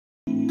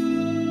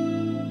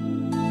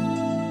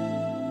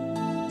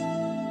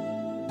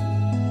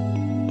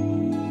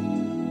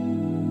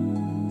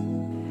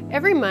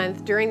Every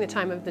month during the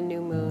time of the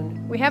new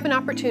moon, we have an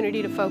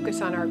opportunity to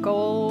focus on our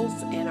goals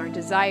and our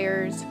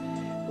desires.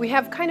 We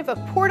have kind of a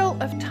portal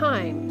of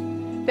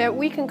time that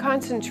we can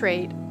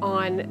concentrate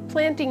on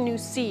planting new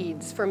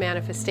seeds for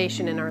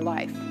manifestation in our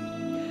life.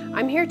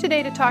 I'm here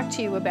today to talk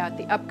to you about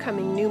the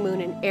upcoming new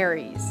moon in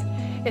Aries.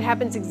 It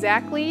happens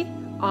exactly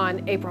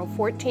on April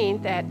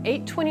 14th at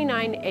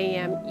 8:29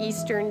 a.m.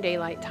 Eastern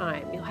Daylight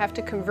Time. You'll have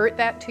to convert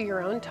that to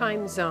your own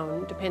time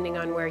zone depending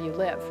on where you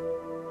live.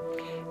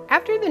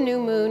 After the new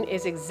moon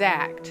is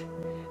exact,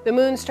 the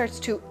moon starts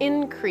to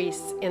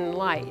increase in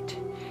light.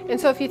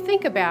 And so if you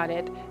think about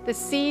it, the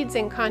seeds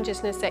and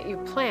consciousness that you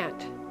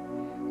plant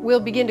will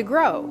begin to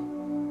grow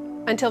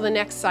until the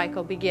next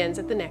cycle begins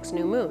at the next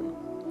new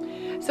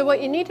moon. So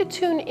what you need to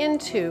tune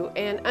into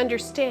and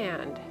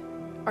understand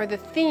are the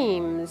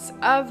themes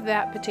of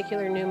that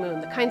particular new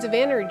moon, the kinds of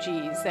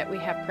energies that we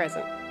have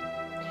present.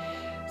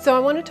 So I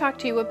want to talk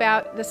to you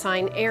about the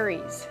sign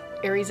Aries.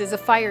 Aries is a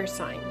fire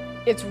sign.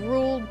 It's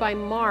ruled by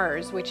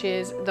Mars, which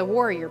is the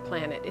warrior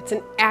planet. It's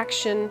an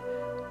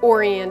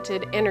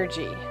action-oriented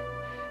energy.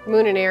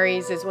 Moon in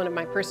Aries is one of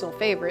my personal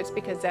favorites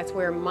because that's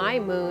where my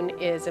moon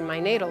is in my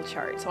natal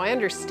chart. So I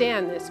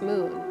understand this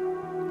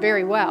moon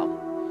very well.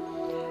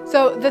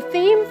 So the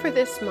theme for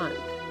this month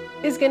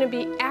is going to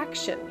be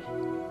action.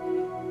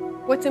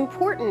 What's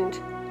important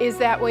is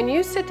that when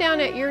you sit down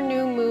at your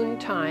new moon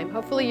time,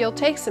 hopefully you'll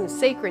take some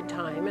sacred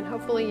time and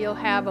hopefully you'll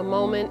have a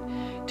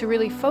moment to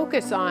really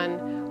focus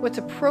on what's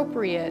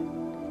appropriate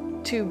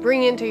to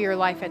bring into your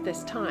life at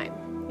this time.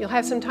 You'll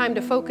have some time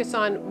to focus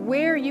on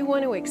where you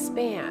want to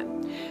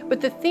expand. But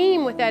the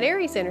theme with that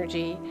Aries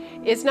energy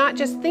is not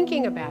just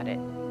thinking about it,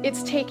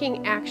 it's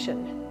taking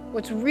action.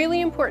 What's really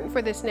important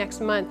for this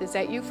next month is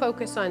that you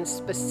focus on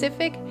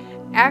specific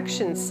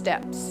action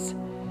steps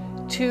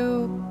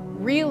to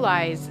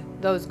realize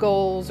those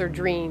goals or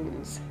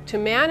dreams. To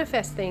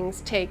manifest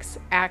things takes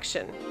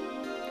action.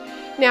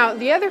 Now,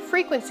 the other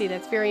frequency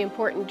that's very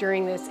important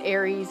during this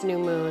Aries new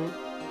moon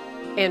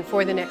and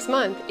for the next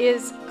month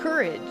is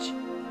courage.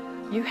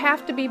 You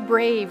have to be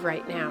brave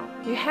right now.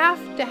 You have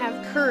to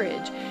have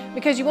courage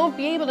because you won't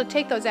be able to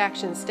take those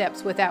action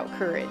steps without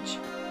courage.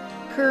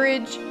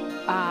 Courage,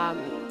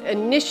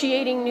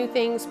 initiating new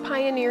things,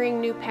 pioneering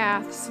new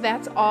paths,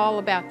 that's all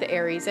about the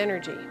Aries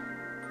energy.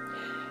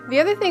 The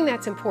other thing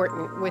that's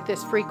important with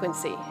this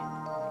frequency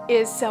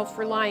is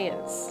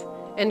self-reliance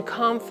and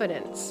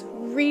confidence,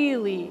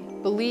 really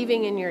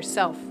believing in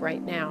yourself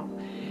right now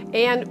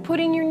and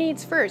putting your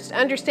needs first,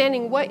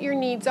 understanding what your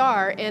needs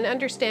are and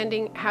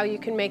understanding how you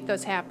can make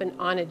those happen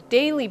on a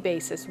daily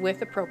basis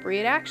with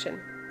appropriate action.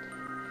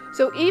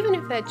 So even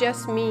if that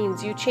just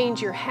means you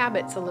change your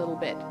habits a little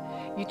bit,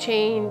 you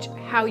change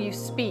how you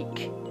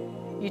speak,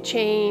 you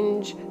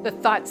change the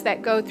thoughts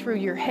that go through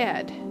your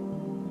head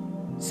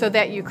so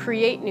that you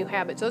create new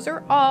habits. Those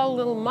are all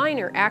little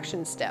minor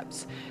action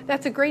steps.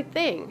 That's a great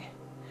thing.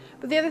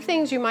 But the other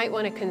things you might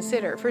want to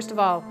consider, first of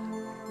all,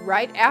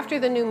 right after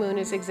the new moon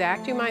is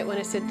exact, you might want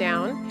to sit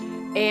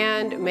down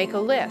and make a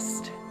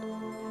list.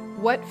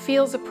 What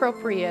feels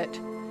appropriate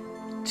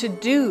to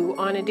do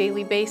on a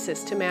daily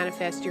basis to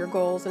manifest your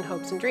goals and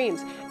hopes and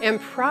dreams? And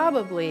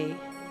probably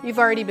you've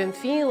already been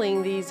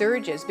feeling these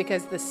urges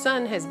because the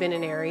sun has been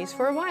in Aries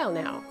for a while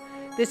now.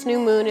 This new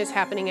moon is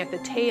happening at the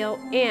tail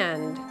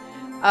end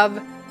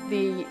of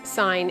the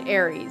sign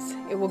Aries.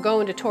 It will go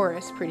into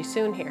Taurus pretty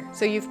soon here.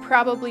 So you've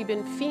probably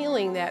been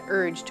feeling that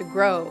urge to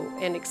grow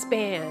and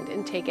expand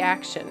and take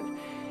action.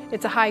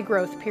 It's a high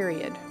growth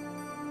period.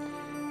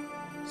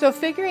 So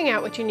figuring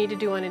out what you need to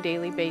do on a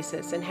daily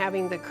basis and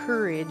having the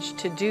courage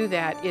to do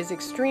that is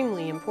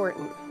extremely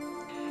important.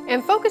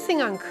 And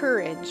focusing on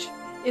courage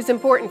is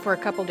important for a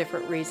couple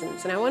different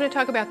reasons. And I want to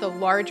talk about the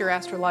larger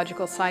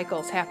astrological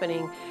cycles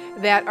happening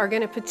that are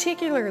going to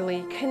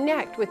particularly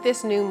connect with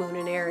this new moon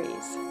in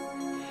Aries.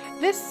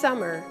 This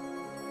summer,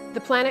 the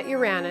planet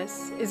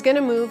Uranus is going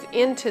to move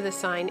into the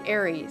sign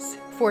Aries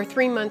for a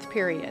 3-month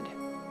period.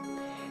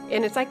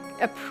 And it's like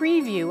a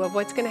preview of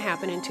what's going to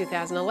happen in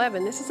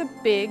 2011. This is a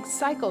big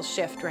cycle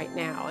shift right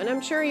now, and I'm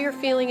sure you're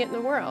feeling it in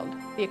the world.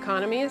 The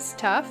economy is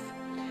tough,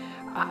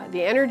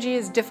 the energy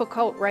is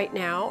difficult right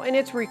now, and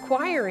it's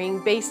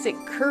requiring basic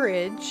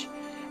courage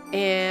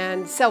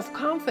and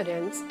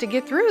self-confidence to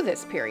get through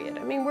this period.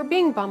 I mean, we're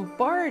being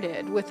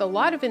bombarded with a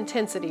lot of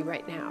intensity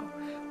right now.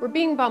 We're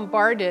being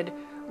bombarded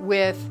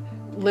with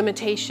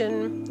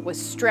limitation, with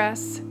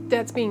stress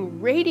that's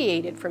being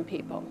radiated from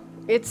people.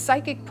 It's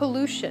psychic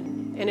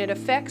pollution and it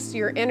affects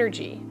your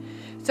energy.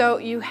 So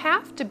you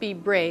have to be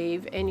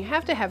brave and you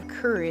have to have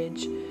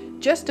courage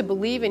just to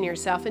believe in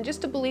yourself and just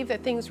to believe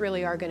that things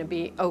really are going to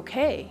be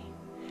okay.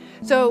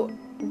 So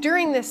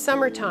during this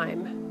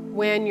summertime,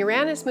 when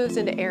Uranus moves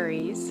into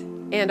Aries,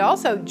 and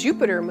also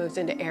Jupiter moves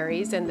into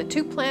Aries, and the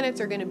two planets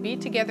are going to be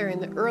together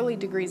in the early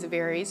degrees of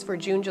Aries for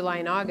June, July,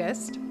 and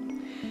August,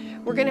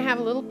 we're going to have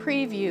a little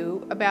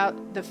preview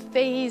about the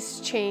phase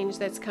change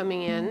that's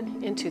coming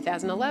in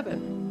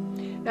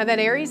 2011. Now that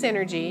Aries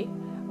energy,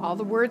 all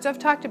the words I've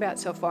talked about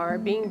so far,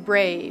 being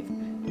brave,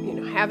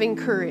 having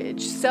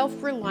courage,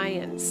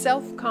 self-reliance,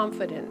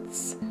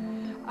 self-confidence,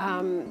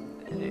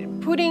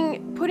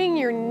 putting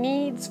your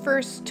needs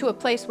first to a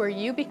place where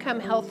you become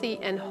healthy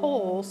and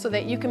whole so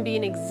that you can be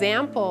an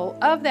example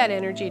of that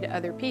energy to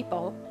other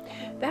people,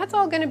 that's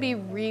all going to be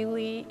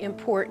really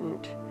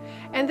important.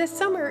 And this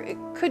summer, it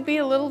could be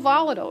a little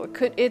volatile.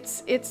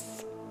 It's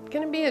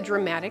going to be a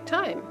dramatic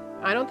time.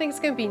 I don't think it's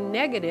going to be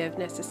negative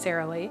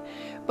necessarily,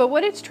 but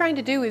what it's trying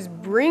to do is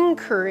bring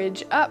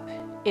courage up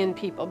in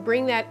people,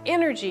 bring that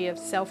energy of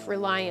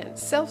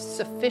self-reliance,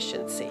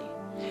 self-sufficiency.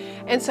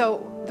 And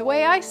so the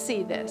way I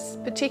see this,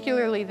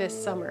 particularly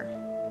this summer,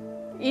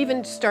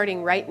 even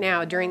starting right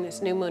now during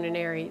this new moon in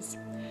Aries,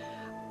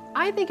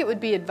 I think it would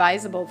be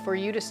advisable for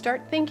you to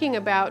start thinking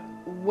about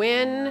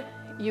when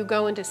you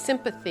go into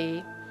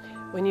sympathy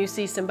when you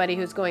see somebody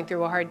who's going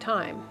through a hard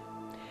time.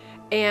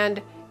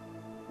 And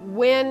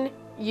when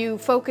you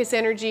focus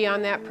energy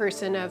on that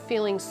person of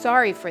feeling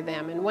sorry for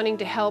them and wanting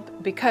to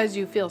help because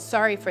you feel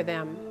sorry for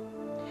them.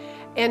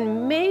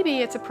 And maybe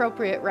it's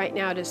appropriate right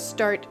now to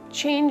start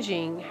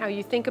changing how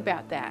you think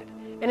about that.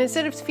 And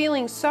instead of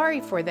feeling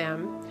sorry for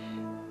them,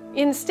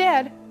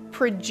 instead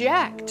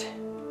project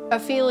a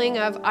feeling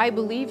of, I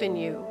believe in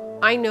you.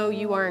 I know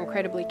you are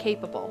incredibly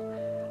capable.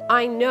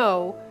 I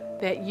know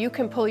that you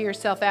can pull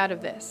yourself out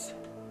of this.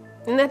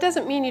 And that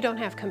doesn't mean you don't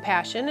have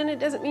compassion, and it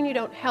doesn't mean you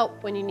don't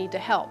help when you need to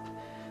help.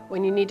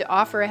 When you need to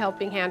offer a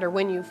helping hand, or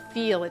when you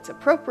feel it's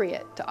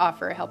appropriate to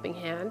offer a helping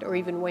hand, or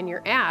even when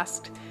you're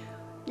asked,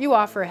 you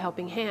offer a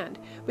helping hand.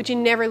 But you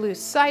never lose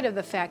sight of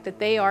the fact that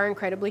they are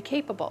incredibly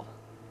capable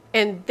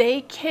and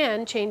they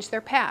can change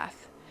their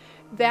path.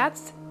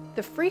 That's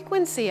the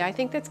frequency I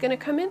think that's going to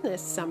come in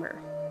this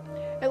summer.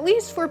 At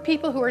least for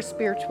people who are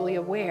spiritually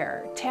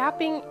aware,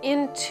 tapping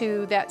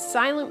into that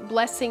silent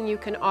blessing you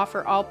can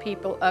offer all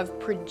people of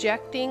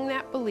projecting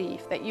that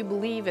belief that you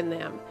believe in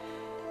them.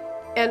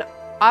 And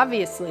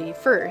obviously,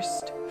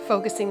 first,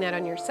 focusing that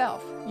on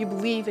yourself. You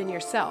believe in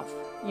yourself.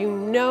 You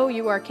know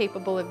you are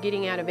capable of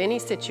getting out of any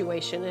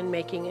situation and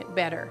making it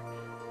better.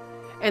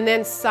 And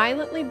then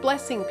silently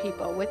blessing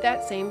people with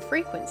that same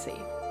frequency.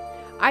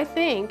 I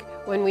think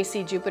when we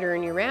see Jupiter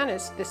and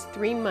Uranus this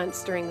 3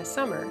 months during the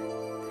summer,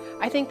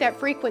 I think that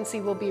frequency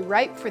will be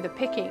ripe for the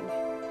picking.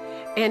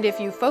 And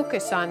if you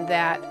focus on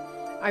that,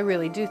 I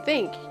really do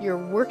think you're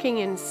working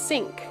in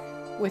sync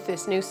with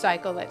this new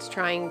cycle that's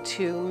trying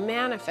to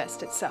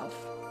manifest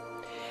itself.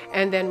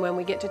 And then when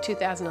we get to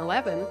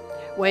 2011,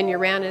 when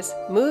Uranus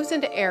moves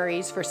into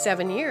Aries for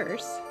 7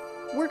 years,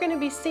 we're going to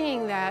be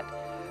seeing that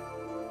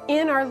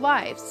in our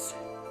lives.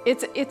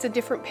 It's a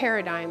different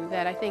paradigm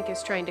that I think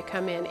is trying to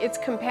come in. It's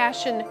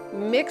compassion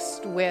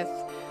mixed with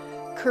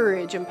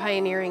courage and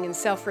pioneering and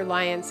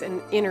self-reliance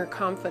and inner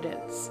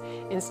confidence.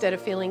 Instead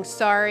of feeling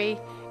sorry,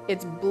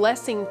 it's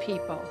blessing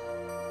people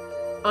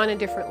on a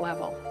different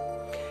level.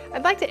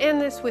 I'd like to end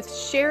this with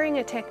sharing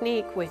a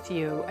technique with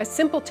you, a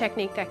simple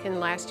technique that can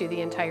last you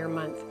the entire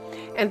month.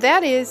 And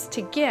that is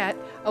to get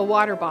a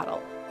water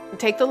bottle, and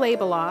take the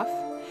label off,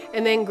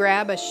 and then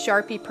grab a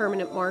Sharpie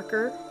permanent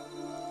marker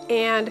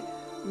and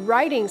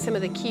writing some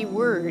of the key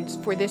words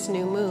for this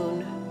new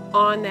moon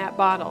on that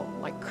bottle,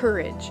 like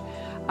courage.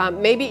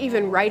 Maybe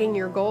even writing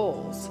your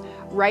goals,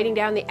 writing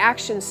down the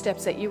action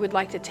steps that you would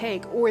like to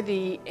take or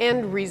the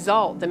end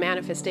result, the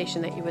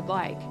manifestation that you would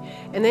like.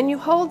 And then you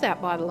hold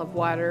that bottle of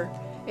water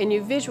and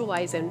you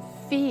visualize and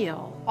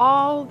feel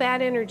all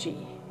that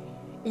energy.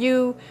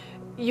 You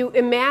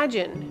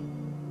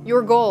imagine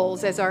your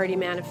goals as already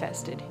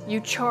manifested. You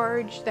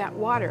charge that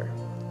water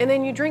and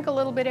then you drink a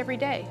little bit every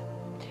day.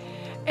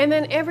 And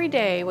then every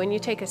day when you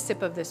take a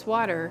sip of this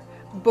water,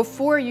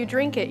 before you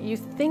drink it, you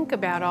think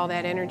about all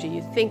that energy.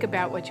 You think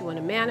about what you want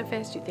to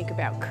manifest. You think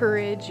about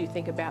courage. You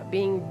think about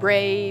being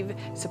brave,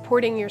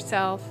 supporting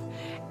yourself,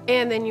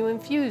 and then you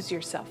infuse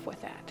yourself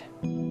with that.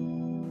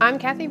 I'm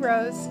Kathy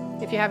Rose.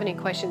 If you have any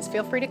questions,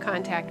 feel free to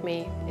contact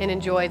me, and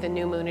enjoy the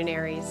new moon in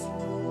Aries.